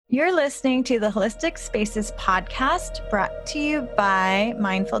You're listening to the Holistic Spaces podcast brought to you by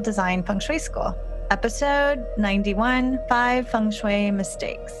Mindful Design Feng Shui School, episode 91, 5 Feng Shui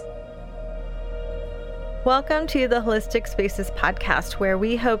Mistakes. Welcome to the Holistic Spaces podcast, where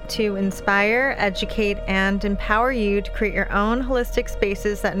we hope to inspire, educate, and empower you to create your own holistic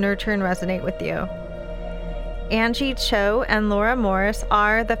spaces that nurture and resonate with you. Angie Cho and Laura Morris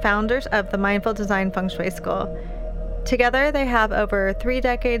are the founders of the Mindful Design Feng Shui School. Together, they have over 3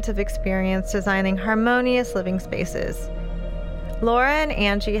 decades of experience designing harmonious living spaces. Laura and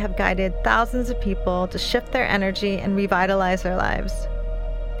Angie have guided thousands of people to shift their energy and revitalize their lives.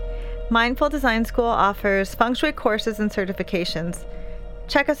 Mindful Design School offers feng shui courses and certifications.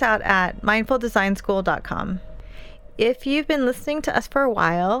 Check us out at mindfuldesignschool.com. If you've been listening to us for a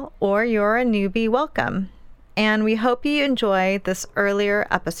while or you're a newbie, welcome. And we hope you enjoy this earlier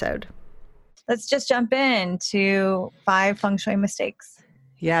episode. Let's just jump into 5 feng shui mistakes.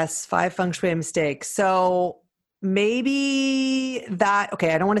 Yes, 5 feng shui mistakes. So maybe that,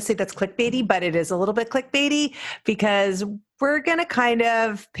 I don't want to say that's clickbaity, but it is a little bit clickbaity because we're going to kind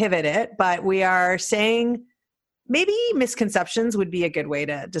of pivot it, but we are saying maybe misconceptions would be a good way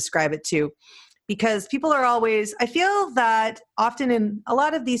to describe it too. Because people are always, I feel that often in a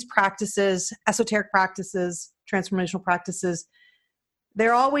lot of these practices, esoteric practices, transformational practices,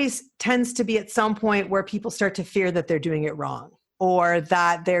 there always tends to be at some point where people start to fear that they're doing it wrong, or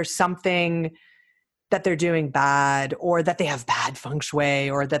that there's something that they're doing bad, or that they have bad feng shui,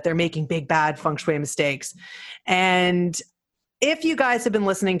 or that they're making big bad feng shui mistakes. And if you guys have been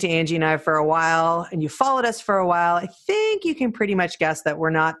listening to Angie and I for a while, and you followed us for a while, I think you can pretty much guess that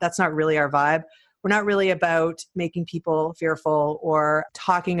that's not really our vibe. We're not really about making people fearful or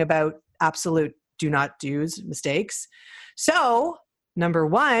talking about absolute do not do's mistakes. So Number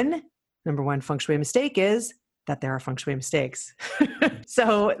one feng shui mistake is that there are feng shui mistakes.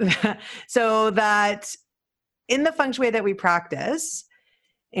 So that in the feng shui that we practice,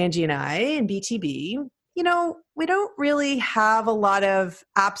 Angie and I and BTB, we don't really have a lot of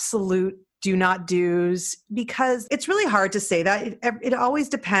absolute do not do's because it's really hard to say that. It always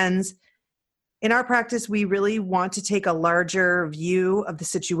depends. In our practice, we really want to take a larger view of the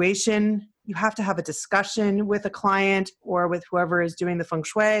situation. You have to have a discussion with a client or with whoever is doing the feng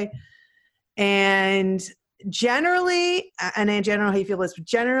shui. And generally, and Angie, I don't know how you feel this, but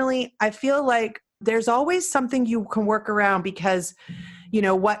generally, I feel like there's always something you can work around because,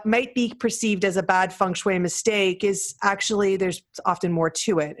 what might be perceived as a bad feng shui mistake is actually, there's often more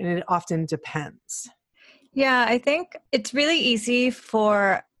to it, and it often depends. Yeah, I think it's really easy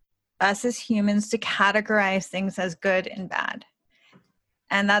for us as humans to categorize things as good and bad.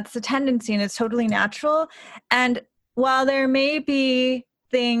 And that's the tendency, and it's totally natural. And while there may be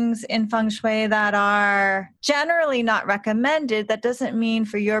things in feng shui that are generally not recommended, that doesn't mean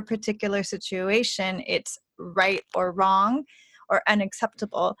for your particular situation it's right or wrong or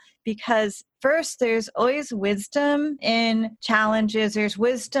unacceptable. Because first, there's always wisdom in challenges. There's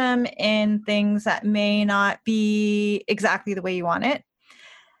wisdom in things that may not be exactly the way you want it.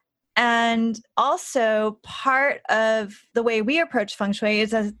 And also part of the way we approach feng shui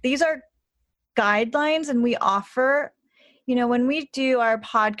is that these are guidelines, and we offer, when we do our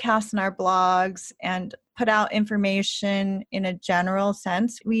podcasts and our blogs and put out information in a general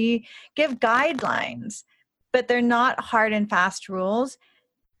sense, we give guidelines, but they're not hard and fast rules.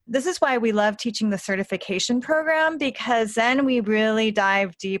 This is why we love teaching the certification program, because then we really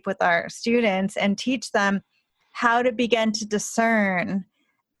dive deep with our students and teach them how to begin to discern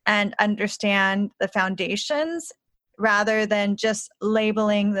and understand the foundations rather than just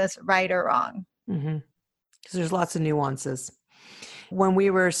labeling this right or wrong. Mm-hmm. Because there's lots of nuances. When we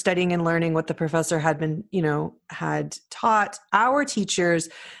were studying and learning what the professor had been, had taught our teachers,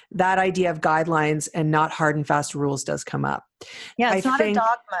 that idea of guidelines and not hard and fast rules does come up. Yeah, it's not a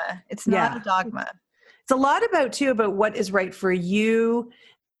dogma. It's not a dogma. It's a lot about what is right for you.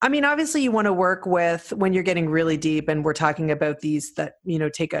 I mean, obviously you want to work with, when you're getting really deep and we're talking about these that,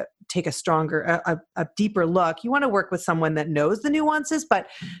 take a stronger, a deeper look, you want to work with someone that knows the nuances, but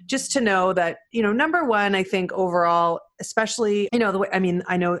just to know that, number one, I think overall, especially, the way,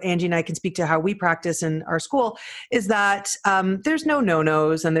 I know Angie and I can speak to how we practice in our school, is that there's no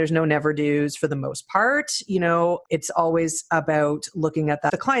no-nos and there's no never-dos for the most part. It's always about looking at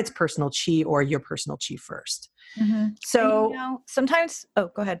the client's personal chi or your personal chi first. Mm-hmm. So sometimes,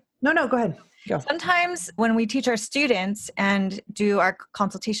 go ahead. No, go ahead. Go. Sometimes when we teach our students and do our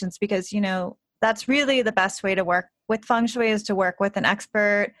consultations, because, that's really the best way to work with feng shui, is to work with an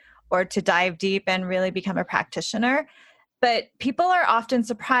expert or to dive deep and really become a practitioner. But people are often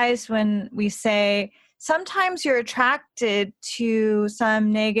surprised when we say, sometimes you're attracted to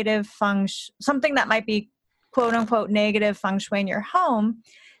some negative something that might be quote unquote negative feng shui in your home,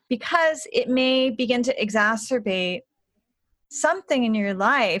 because it may begin to exacerbate something in your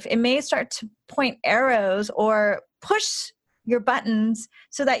life. It may start to point arrows or push your buttons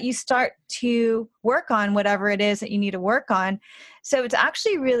so that you start to work on whatever it is that you need to work on. So it's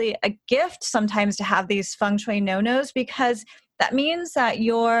actually really a gift sometimes to have these feng shui no-nos, because that means that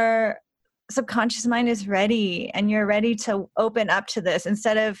your subconscious mind is ready and you're ready to open up to this,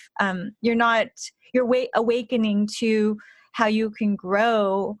 instead of you're awakening to how you can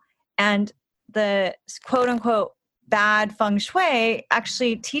grow. And the quote unquote bad feng shui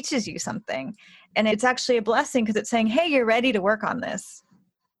actually teaches you something. And it's actually a blessing, because it's saying, hey, you're ready to work on this.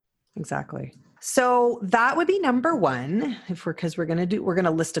 Exactly. So that would be number one, because we're going to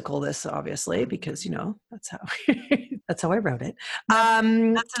listicle this, obviously, because, that's how, that's how I wrote it.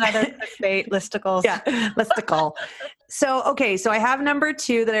 That's another clickbait, listicles. Yeah. Listicle. So, okay. So I have number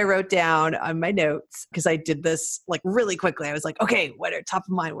two that I wrote down on my notes, because I did this like really quickly. I was like, okay, what are top of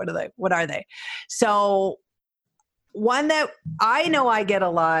mind? What are they? So one that I know I get a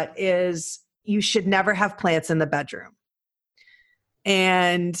lot is, you should never have plants in the bedroom.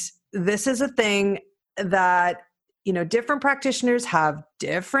 And this is a thing that, different practitioners have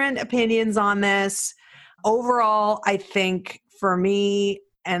different opinions on this. Overall, I think for me,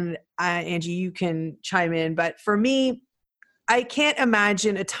 and Angie, you can chime in, but for me, I can't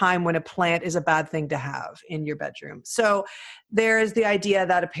imagine a time when a plant is a bad thing to have in your bedroom. So there is the idea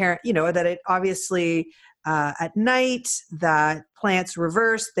that that it obviously at night, that plants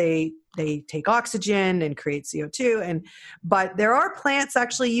reverse, they take oxygen and create CO2. But there are plants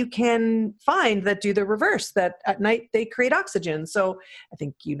actually you can find that do the reverse, that at night they create oxygen. So I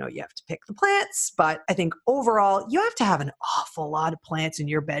think, you have to pick the plants, but I think overall you have to have an awful lot of plants in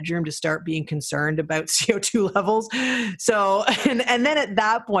your bedroom to start being concerned about CO2 levels. So, and then at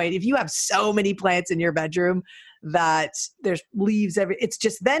that point, if you have so many plants in your bedroom that there's leaves it's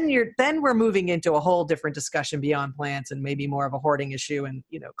just, then we're moving into a whole different discussion beyond plants, and maybe more of a hoarding issue and,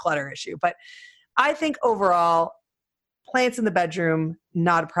 clutter issue. But I think overall, plants in the bedroom,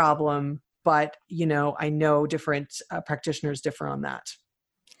 not a problem. But, I know different practitioners differ on that.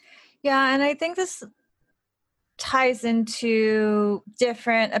 Yeah. And I think this ties into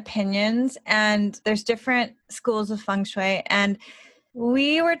different opinions, and there's different schools of feng shui. And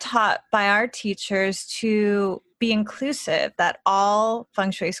we were taught by our teachers to be inclusive, that all feng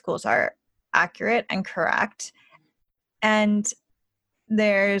shui schools are accurate and correct. And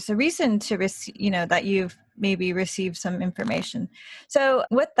there's a reason to receive, that you've maybe received some information. So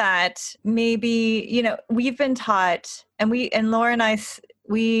with that, maybe, we've been taught, and Laura and I,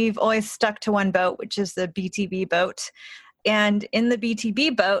 we've always stuck to one boat, which is the BTB boat. And in the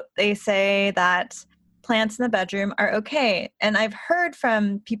BTB boat, they say that plants in the bedroom are okay. And I've heard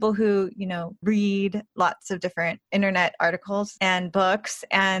from people who, read lots of different internet articles and books,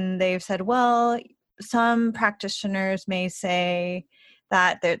 and they've said, well, some practitioners may say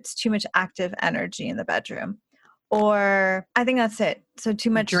that there's too much active energy in the bedroom. Or I think that's it. So too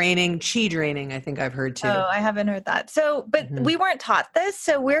much chi draining, I think I've heard too. Oh, I haven't heard that. So, but we weren't taught this.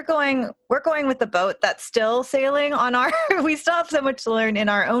 So we're going with the boat that's still sailing on we still have so much to learn in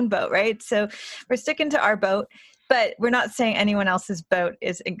our own boat, right? So we're sticking to our boat, but we're not saying anyone else's boat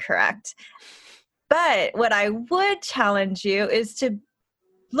is incorrect. But what I would challenge you is to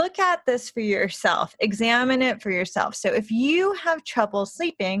look at this for yourself, examine it for yourself. So if you have trouble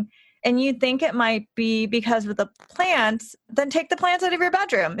sleeping, and you think it might be because of the plants, then take the plants out of your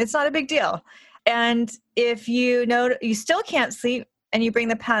bedroom. It's not a big deal. And if you know you still can't sleep and you bring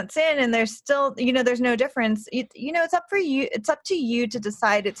the plants in and there's still, there's no difference, it's up for you. It's up to you to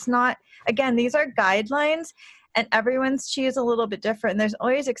decide. It's not, again, these are guidelines, and everyone's chi is a little bit different. And there's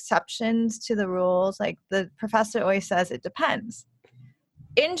always exceptions to the rules. Like the professor always says, it depends.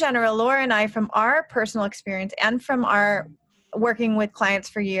 In general, Laura and I, from our personal experience and from our working with clients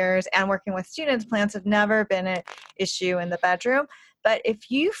for years and working with students, plants have never been an issue in the bedroom. But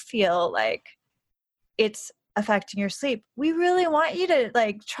if you feel like it's affecting your sleep, we really want you to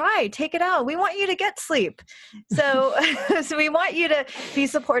take it out. We want you to get sleep. So, so we want you to be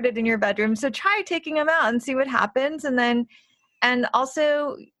supported in your bedroom. So try taking them out and see what happens. And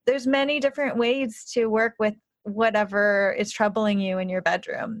also there's many different ways to work with whatever is troubling you in your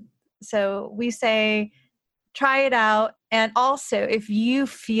bedroom. So we say, try it out. And also, if you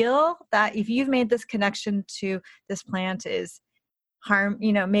feel that if you've made this connection to this plant is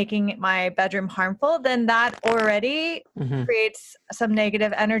making my bedroom harmful, then that already creates some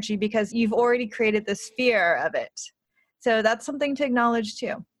negative energy, because you've already created this fear of it. So that's something to acknowledge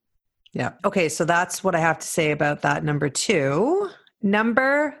too. Yeah. Okay. So that's what I have to say about that. Number 2.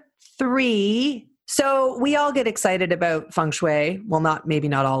 Number 3. So we all get excited about feng shui. Well, maybe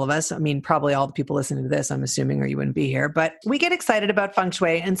not all of us. I mean, probably all the people listening to this, I'm assuming, or you wouldn't be here, but we get excited about feng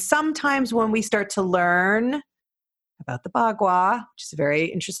shui. And sometimes when we start to learn about the bagua, which is a very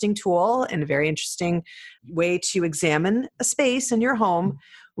interesting tool and a very interesting way to examine a space in your home,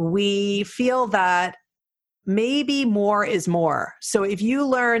 we feel that maybe more is more. So if you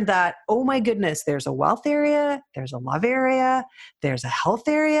learn that, oh my goodness, there's a wealth area, there's a love area, there's a health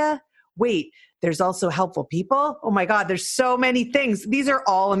area. Wait, there's also helpful people. Oh my God, there's so many things. These are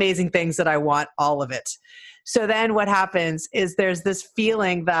all amazing things that I want all of it. So then what happens is there's this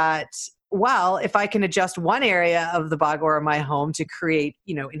feeling that, well, if I can adjust one area of the bagua of my home to create,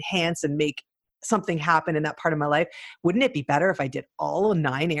 enhance and make something happen in that part of my life, wouldn't it be better if I did all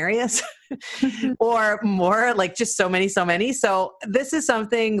 9 areas or more, like just so many. So this is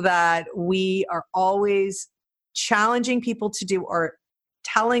something that we are always challenging people to do, or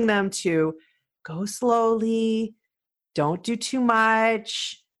telling them to go slowly, don't do too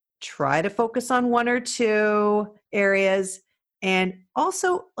much, try to focus on 1 or 2 areas, and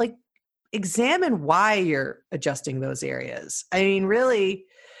also like examine why you're adjusting those areas. I mean, really,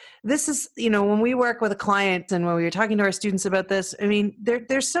 this is, when we work with a client and when we were talking to our students about this, I mean,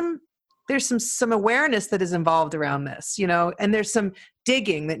 there's some awareness that is involved around this, and there's some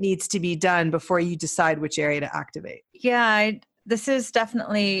digging that needs to be done before you decide which area to activate. Yeah, this is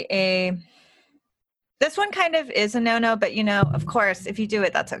definitely this one kind of is a no-no, but of course, if you do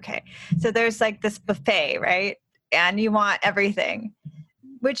it, that's okay. So there's like this buffet, right? And you want everything,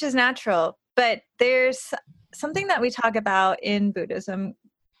 which is natural. But there's something that we talk about in Buddhism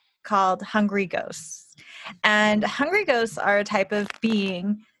called hungry ghosts. And hungry ghosts are a type of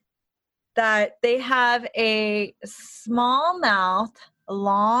being that they have a small mouth, a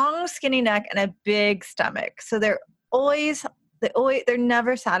long skinny neck, and a big stomach. So they're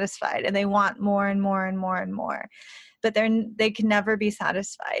never satisfied, and they want more and more and more and more, but they can never be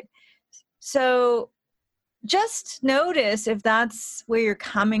satisfied. So just notice if that's where you're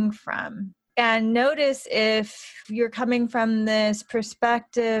coming from, and notice if you're coming from this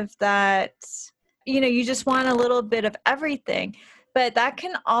perspective that, you just want a little bit of everything, but that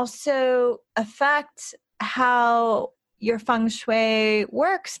can also affect how your feng shui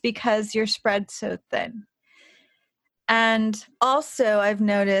works because you're spread so thin. And also I've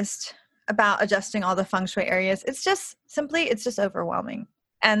noticed about adjusting all the feng shui areas, it's just overwhelming.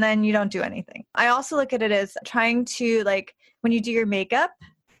 And then you don't do anything. I also look at it as trying to, like, when you do your makeup,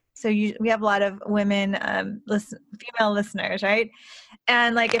 so we have a lot of women, female listeners, right?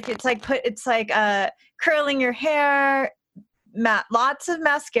 And like, if it's like curling your hair, lots of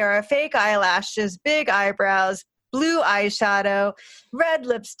mascara, fake eyelashes, big eyebrows, blue eyeshadow, red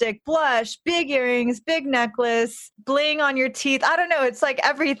lipstick, blush, big earrings, big necklace, bling on your teeth. I don't know. It's like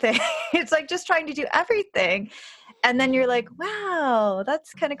everything. It's like just trying to do everything. And then you're like, wow,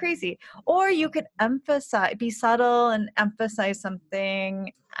 that's kind of crazy. Or you could be subtle and emphasize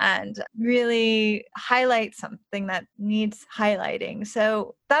something and really highlight something that needs highlighting.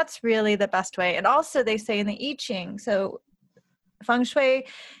 So that's really the best way. And also they say in the I Ching, so feng shui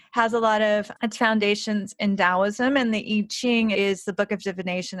has a lot of its foundations in Taoism, and the I Ching is the book of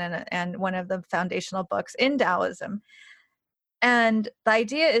divination and one of the foundational books in Taoism. And the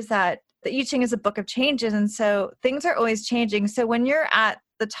idea is that the I Ching is a book of changes, and so things are always changing. So when you're at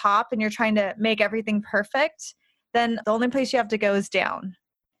the top and you're trying to make everything perfect, then the only place you have to go is down.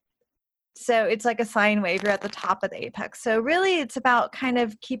 So it's like a sine wave. You're at the top of the apex. So really it's about kind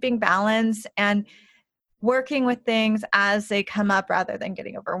of keeping balance and working with things as they come up rather than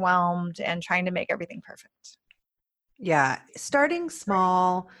getting overwhelmed and trying to make everything perfect. Yeah. Starting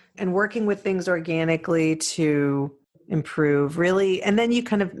small and working with things organically to improve, really. And then you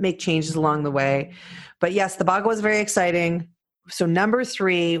kind of make changes along the way. But yes, the bagua is very exciting. So number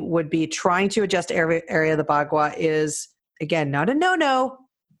 3 would be trying to adjust every area of the bagua is, again, not a no-no,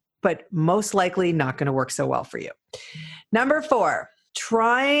 but most likely not going to work so well for you. Number 4,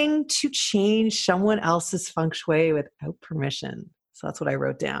 trying to change someone else's feng shui without permission. So that's what I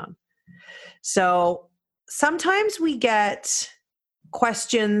wrote down. So sometimes we get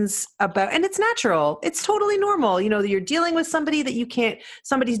questions about, and it's natural, it's totally normal, you're dealing with somebody that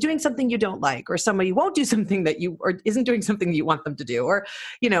somebody's doing something you don't like, or somebody won't do something or isn't doing something you want them to do, or,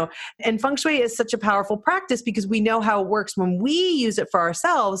 and feng shui is such a powerful practice because we know how it works when we use it for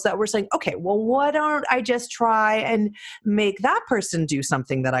ourselves, that we're saying, okay, well, why don't I just try and make that person do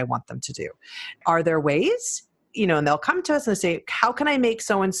something that I want them to do? Are there ways? And they'll come to us and say, how can I make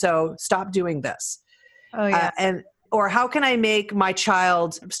so-and-so stop doing this? Oh, yeah. or how can I make my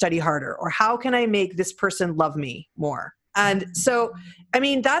child study harder? Or how can I make this person love me more? And so, I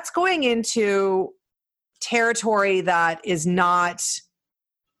mean, that's going into territory that is not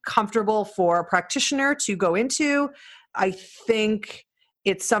comfortable for a practitioner to go into. I think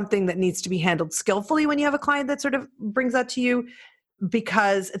it's something that needs to be handled skillfully when you have a client that sort of brings that to you,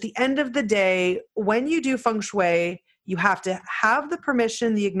 because at the end of the day, when you do feng shui, you have to have the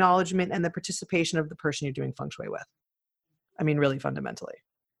permission, the acknowledgement, and the participation of the person you're doing feng shui with. I mean, really fundamentally.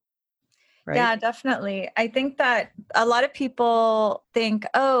 Right? Yeah, definitely. I think that a lot of people think,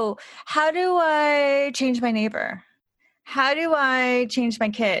 oh, how do I change my neighbor? How do I change my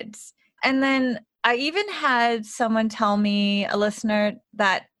kids? And then I even had someone tell me, a listener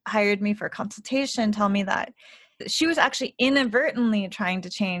that hired me for a consultation, tell me that she was actually inadvertently trying to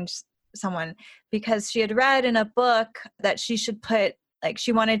change someone because she had read in a book that she should put, like,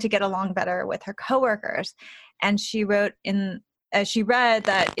 she wanted to get along better with her coworkers. And she wrote in, as she read,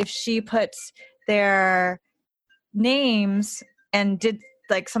 that if she puts their names and did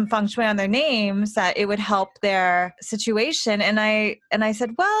like some feng shui on their names, that it would help their situation. And I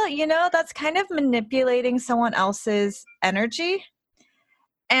said, well, you know, that's kind of manipulating someone else's energy.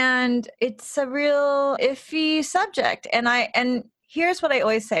 And it's a real iffy subject. And here's what I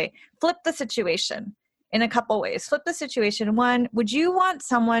always say: flip the situation in a couple ways. Flip the situation. One, would you want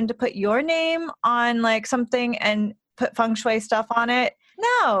someone to put your name on like something and put feng shui stuff on it?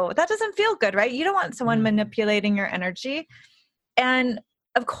 No, that doesn't feel good, right? You don't want someone manipulating your energy. And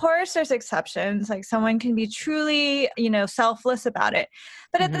of course there's exceptions, like someone can be truly, you know, selfless about it.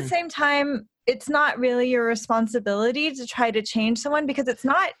 But at the same time, it's not really your responsibility to try to change someone, because it's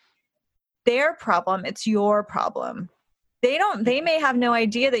not their problem, it's your problem. They may have no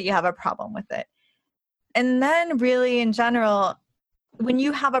idea that you have a problem with it. And then really in general, when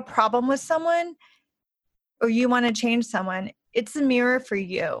you have a problem with someone or you want to change someone, it's a mirror for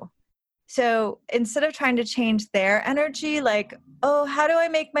you. So instead of trying to change their energy, like, oh, how do I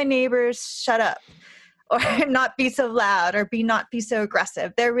make my neighbors shut up or not be so loud or not be so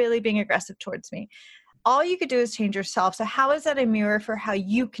aggressive? They're really being aggressive towards me. All you could do is change yourself. So how is that a mirror for how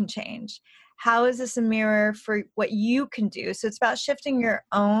you can change? How is this a mirror for what you can do? So it's about shifting your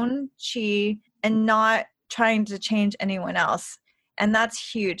own chi and not trying to change anyone else. And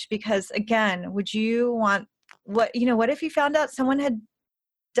that's huge, because again, would you want what if you found out someone had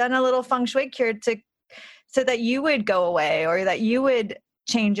done a little feng shui cure so that you would go away or that you would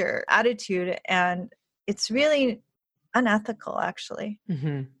change your attitude? And it's really unethical, actually.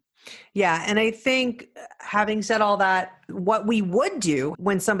 Mm-hmm. Yeah. And I think, having said all that, what we would do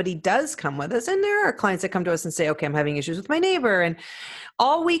when somebody does come with us, and there are clients that come to us and say, okay, I'm having issues with my neighbor, and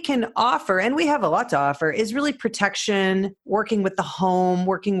all we can offer, and we have a lot to offer, is really protection, working with the home,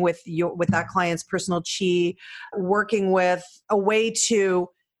 working with that client's personal chi, working with a way to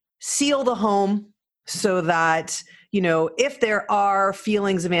seal the home so that, you know, if there are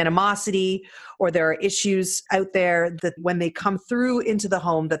feelings of animosity or there are issues out there, that when they come through into the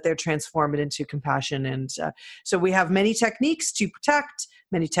home, that they're transformed into compassion. And so we have many techniques to protect,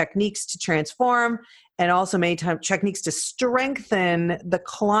 many techniques to transform, and also many techniques to strengthen the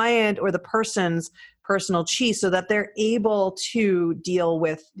client or the person's personal chi so that they're able to deal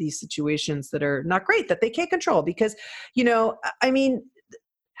with these situations that are not great, that they can't control. Because, you know, I mean,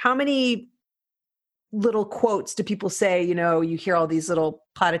 how many little quotes do people say? You know, you hear all these little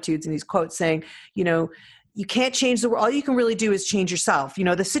platitudes and these quotes saying, you know, you can't change the world. All you can really do is change yourself. You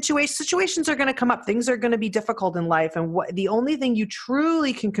know, the situations are going to come up. Things are going to be difficult in life. And the only thing you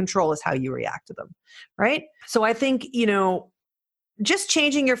truly can control is how you react to them. Right. So I think, you know, just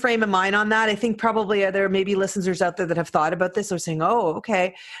changing your frame of mind on that. I think probably there may be listeners out there that have thought about this or saying, oh,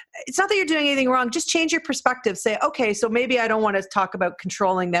 okay, it's not that you're doing anything wrong. Just change your perspective. Say, okay, so maybe I don't want to talk about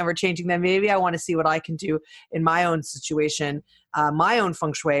controlling them or changing them. Maybe I want to see what I can do in my own situation, my own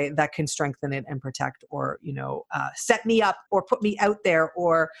feng shui that can strengthen it and protect, or, you know, set me up or put me out there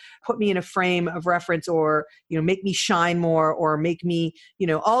or put me in a frame of reference, or, you know, make me shine more, or make me, you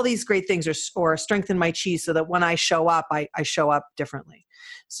know, all these great things, or strengthen my chi so that when I show up, I show up differently.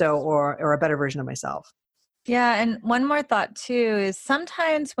 So, or a better version of myself. Yeah. And one more thought too is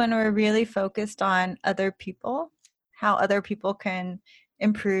sometimes when we're really focused on other people, how other people can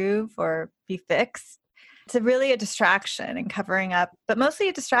improve or be fixed, it's really a distraction and covering up, but mostly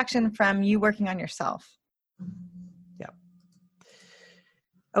a distraction from you working on yourself. Yeah.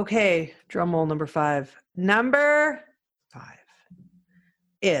 Okay. Drum roll number 5. Number 5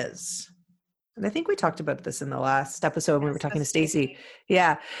 is, and I think we talked about this in the last episode when we were talking to Stacy.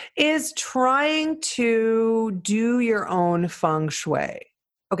 Yeah. Is trying to do your own feng shui.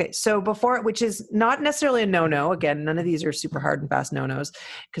 Okay, so which is not necessarily a no-no. Again, none of these are super hard and fast no-nos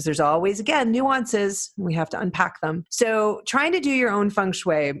because there's always, again, nuances. We have to unpack them. So trying to do your own feng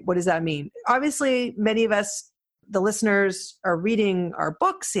shui, what does that mean? Obviously, many of us, the listeners, are reading our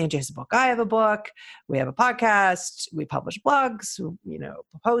books. Angie has a book. I have a book. We have a podcast. We publish blogs,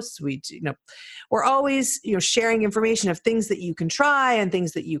 posts. We're always, sharing information of things that you can try and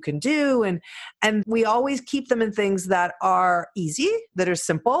things that you can do. And we always keep them in things that are easy, that are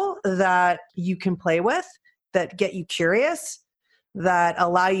simple, that you can play with, that get you curious, that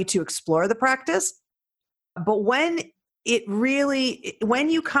allow you to explore the practice. But when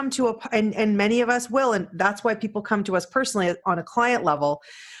you come to and many of us will, and that's why people come to us personally on a client level,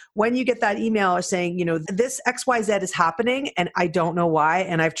 when you get that email saying, this XYZ is happening and I don't know why,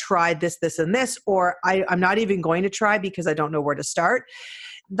 and I've tried this, this, and this, or I'm not even going to try because I don't know where to start.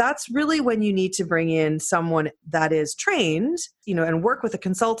 That's really when you need to bring in someone that is trained, and work with a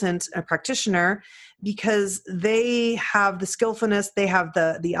consultant, a practitioner, because they have the skillfulness, they have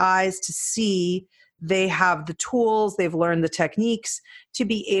the eyes to see, they have the tools, they've learned the techniques to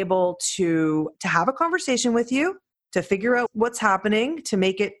be able to have a conversation with you, to figure out what's happening, to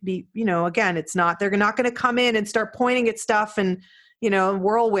make it be, again, they're not going to come in and start pointing at stuff and,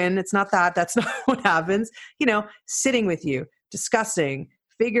 whirlwind. It's not that. That's not what happens. Sitting with you, discussing,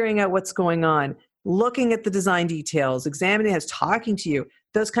 figuring out what's going on, looking at the design details, examining it, talking to you,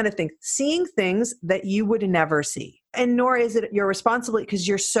 those kind of things, seeing things that you would never see. And nor is it your responsibility because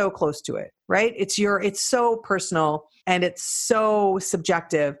you're so close to it, right? It's so personal and it's so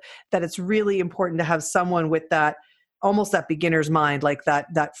subjective that it's really important to have someone with that, almost that beginner's mind, like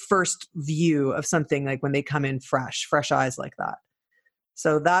that first view of something, like when they come in fresh eyes like that.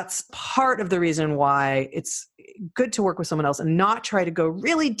 So that's part of the reason why it's good to work with someone else and not try to go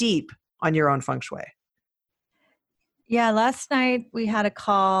really deep on your own feng shui. Yeah, last night we had a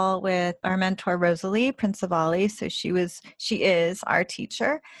call with our mentor, Rosalie Principali. So she is our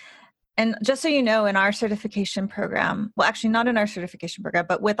teacher. And just so you know, in our certification program, well, actually not in our certification program,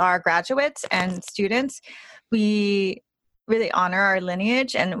 but with our graduates and students, we really honor our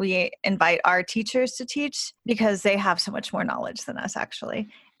lineage and we invite our teachers to teach because they have so much more knowledge than us, actually.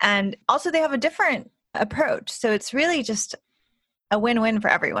 And also they have a different approach. So it's really just a win-win for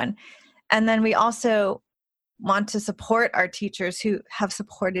everyone. And then we also want to support our teachers who have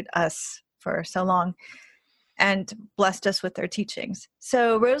supported us for so long and blessed us with their teachings.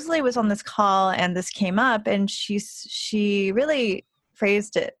 So Rosalie was on this call and this came up and she really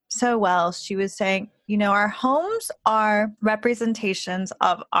phrased it so well. She was saying, our homes are representations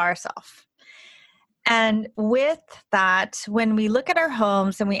of ourself. And with that, when we look at our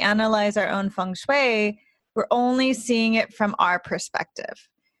homes and we analyze our own feng shui, we're only seeing it from our perspective.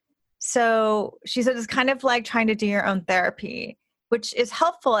 So she said it's kind of like trying to do your own therapy, which is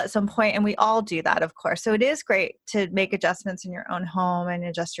helpful at some point, and we all do that, of course. So it is great to make adjustments in your own home and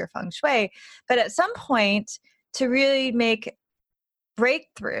adjust your feng shui. But at some point, to really make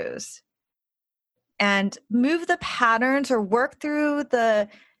breakthroughs and move the patterns or work through the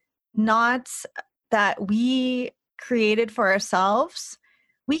knots that we created for ourselves,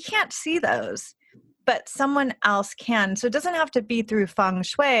 we can't see those. But someone else can. So it doesn't have to be through feng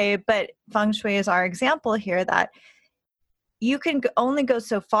shui, but feng shui is our example here that you can only go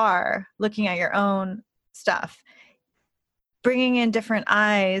so far looking at your own stuff. Bringing in different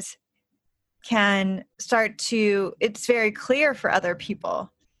eyes can it's very clear for other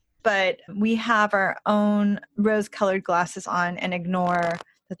people, but we have our own rose-colored glasses on and ignore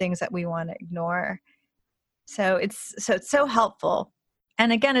the things that we want to ignore. So it's so helpful.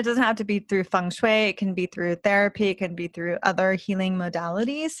 And again, it doesn't have to be through feng shui. It can be through therapy. It can be through other healing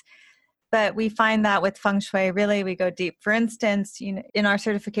modalities. But we find that with feng shui, really, we go deep. For instance, in our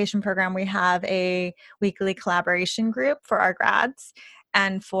certification program, we have a weekly collaboration group for our grads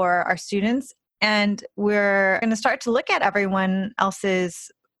and for our students. And we're going to start to look at everyone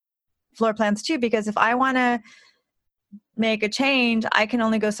else's floor plans too, because if I want to make a change, I can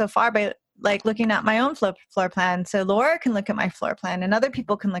only go so far by looking at my own floor plan. So Laura can look at my floor plan and other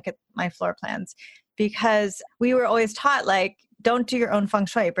people can look at my floor plans because we were always taught, don't do your own feng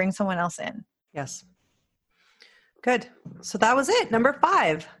shui, bring someone else in. Yes. Good. So that was it. Number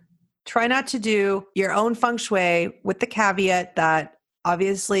 5, try not to do your own feng shui with the caveat that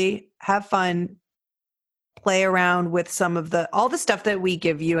obviously have fun, play around with some of all the stuff that we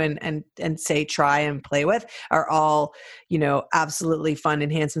give you and say try and play with are all, absolutely fun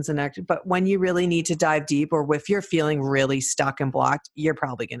enhancements and active. But when you really need to dive deep, or if you're feeling really stuck and blocked, you're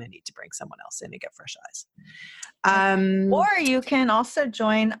probably going to need to bring someone else in and get fresh eyes. Or you can also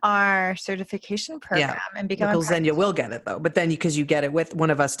join our certification program and become because then you will get it though. But then because you get it with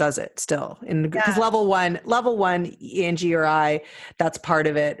one of us does it still, because level one, Angie or I, that's part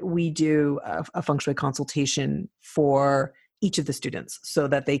of it. We do a feng shui consultation for each of the students so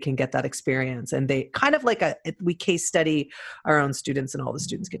that they can get that experience, and they kind of like we case study our own students, and all the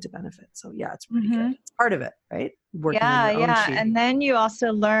students get to benefit. So yeah, it's pretty good. It's part of it, right? Working on your own chi. And then you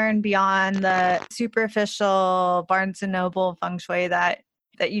also learn beyond the superficial Barnes and Noble feng shui that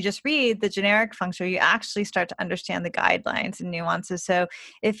you just read, the generic feng shui. You actually start to understand the guidelines and nuances. So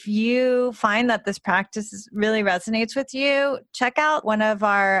if you find that this practice really resonates with you, check out one of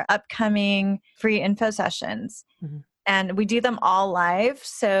our upcoming free info sessions. Mm-hmm. And we do them all live.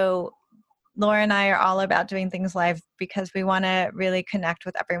 So Laura and I are all about doing things live because we want to really connect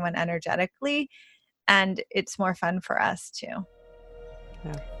with everyone energetically. And it's more fun for us too.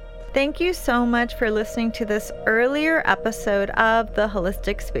 Yeah. Thank you so much for listening to this earlier episode of the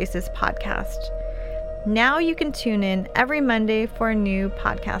Holistic Spaces podcast. Now you can tune in every Monday for a new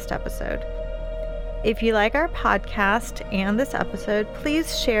podcast episode. If you like our podcast and this episode,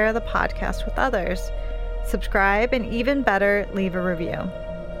 please share the podcast with others. Subscribe, and even better, leave a review.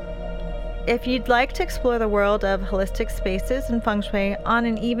 If you'd like to explore the world of holistic spaces and feng shui on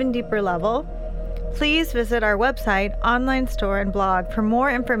an even deeper level, please visit our website, online store, and blog for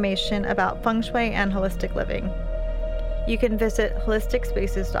more information about feng shui and holistic living. You can visit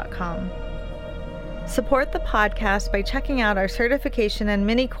holisticspaces.com. Support the podcast by checking out our certification and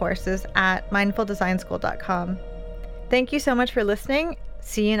mini courses at mindfuldesignschool.com. Thank you so much for listening.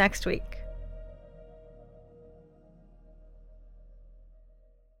 See you next week.